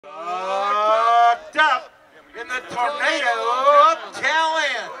the tornado of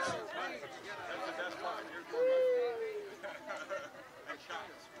talent.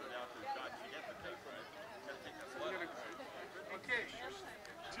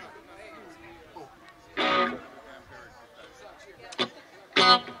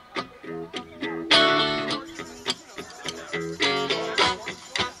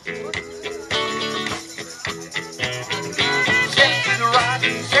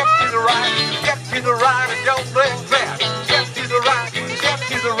 To the right and don't look back. Step to the right, step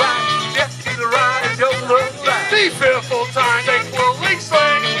to the right, step to the right and don't look back. The fearful times they will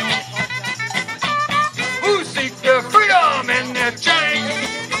sling, who seek their freedom in their chains.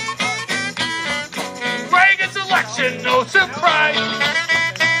 Reagan's election, no surprise.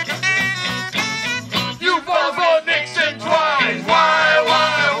 You voted for Nixon twice. Why?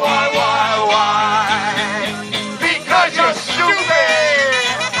 Because you're stupid.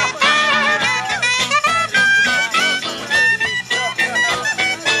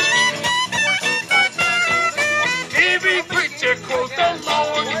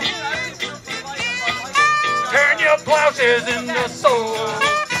 Blouses in the soul.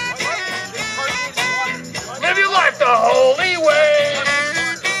 Live your life the holy way.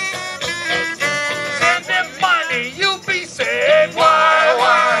 Send them money, you'll be saved. Why?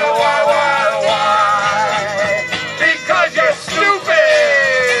 Because you're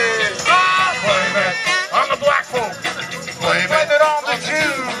stupid. Blame it on the black folk. Blame it on the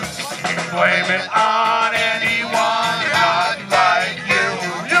Jews. Blame it on anyone not like you.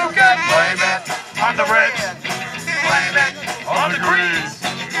 You can blame it on the Reds. Blame it on the Greens.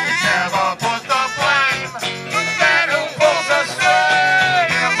 Never put the blame on the man who pulls us straight.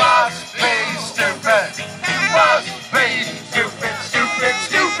 You must be stupid. You must be stupid, stupid,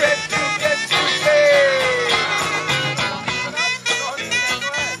 stupid, stupid, stupid.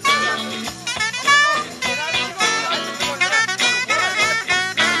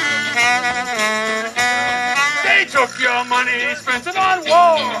 They took your money, spent it on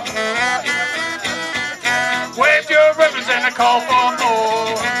war. Wave your ribbons and a call for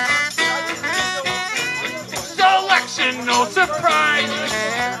more. Selection, no surprise.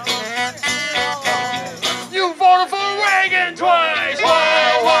 You voted for Reagan twice.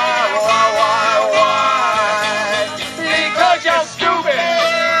 Why? Because you're stupid.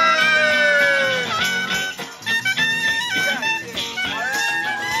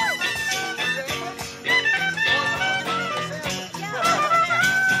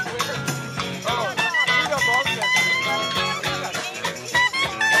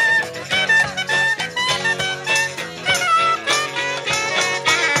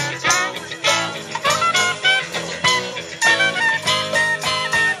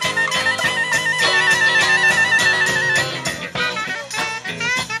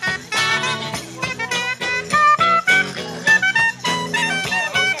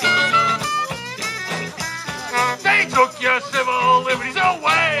 They took your civil liberties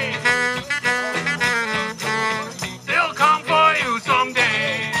away. They'll come for you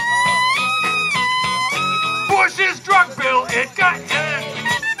someday. Bush's drug bill, it got in.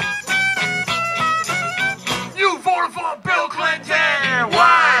 You voted for Bill Clinton.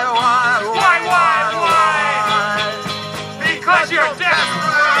 Why? Because you're desperate.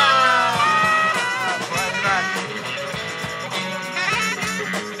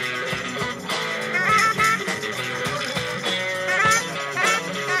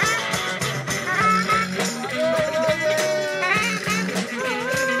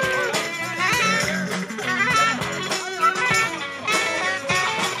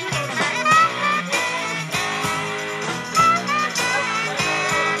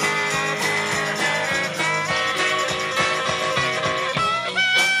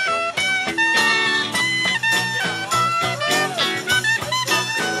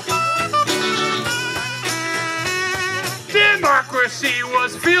 Democracy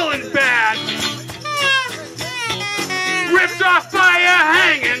was feeling bad, ripped off by a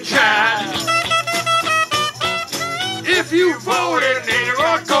hanging chad. If you voted Nader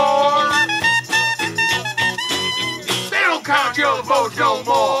or Gore, they don't count your vote no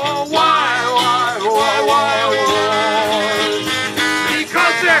more. Why?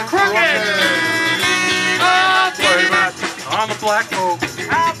 Because they're crooked. Blame it on the black folk.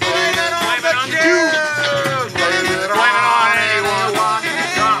 Blame it on the Jews. Blame it on anyone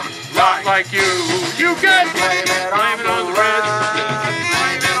not like you. You can blame it on the Reds.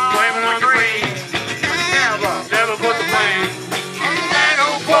 Blame it on the Greens. Never put the blame on the man who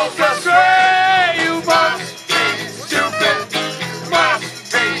pulls us straight. You must be stupid. Must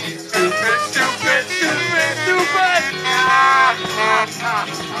be stupid, stupid, stupid, stupid.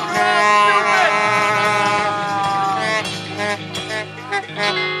 Stupid.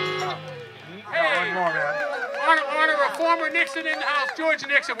 Nixon in the house. George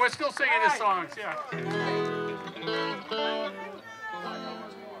Nixon. We're still singing his songs. Yeah.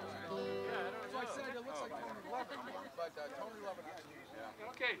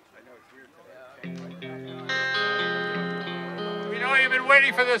 Okay. We know you've been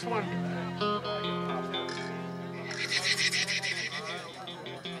waiting for this one.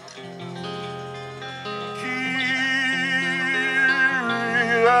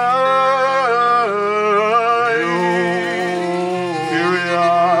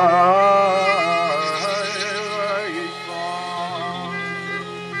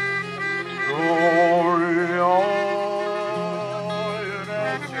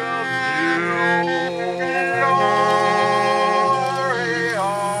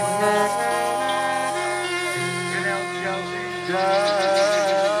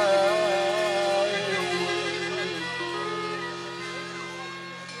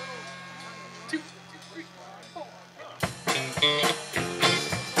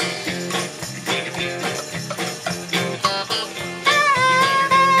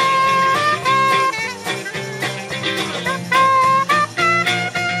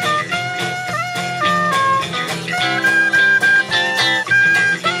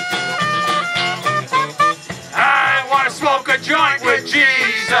 Joint with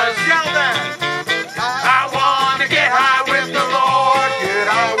Jesus, yell that. I want to get high with the Lord, get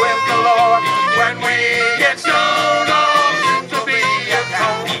high with the Lord. When we get stoned, all seems to be at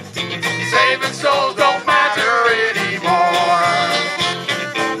home. Saving souls don't matter anymore.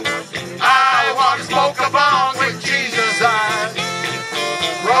 I want to smoke a bong with Jesus. I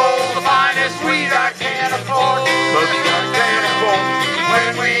roll the finest weed I can afford, but I can't afford.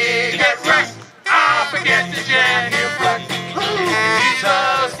 When we get wrecked, I'll forget the genuflect.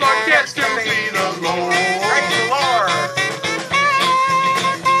 Jesus forgets to be the Lord. Praise the Lord.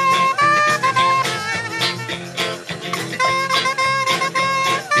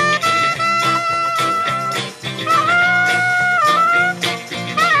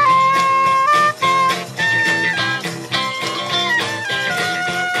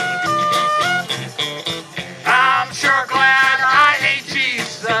 I'm sure glad I hate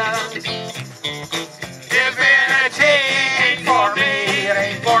Jesus. Divinity ain't for me, it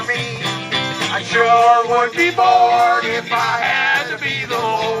ain't for me. I sure would be bored if I had to be the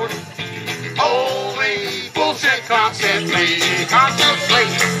Lord. Holy bullshit constantly, constantly.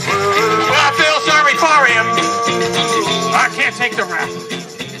 Well, I feel sorry for him. I can't take the rap.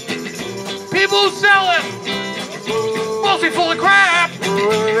 People who sell him, mostly full of crap.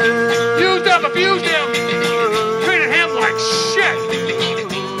 Used up, abused him, treated him like shit.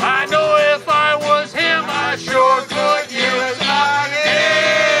 I know if I was him, I sure could use my head.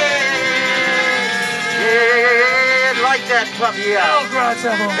 Like that puppy out.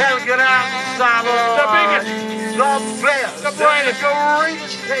 That'll get out the biggest, the best, the brightest, the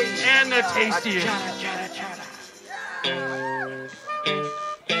greatest taste, and the tastiest.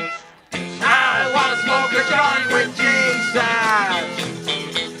 I want to smoke a joint with Jesus.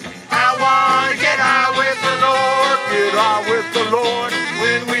 I want to get high with the Lord, get high with the Lord.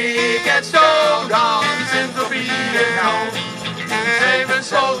 When we get stoned, all seems to be at home. Saving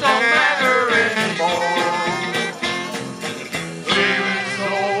souls don't matter anymore. Saving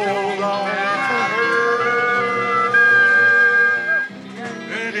souls don't matter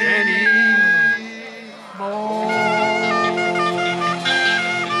anymore.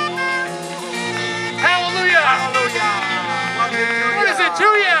 Hallelujah! Hallelujah! What is it to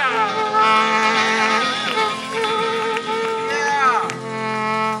ya?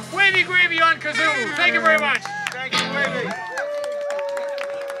 Yeah! Wavy gravy on kazoo. Thank you very much.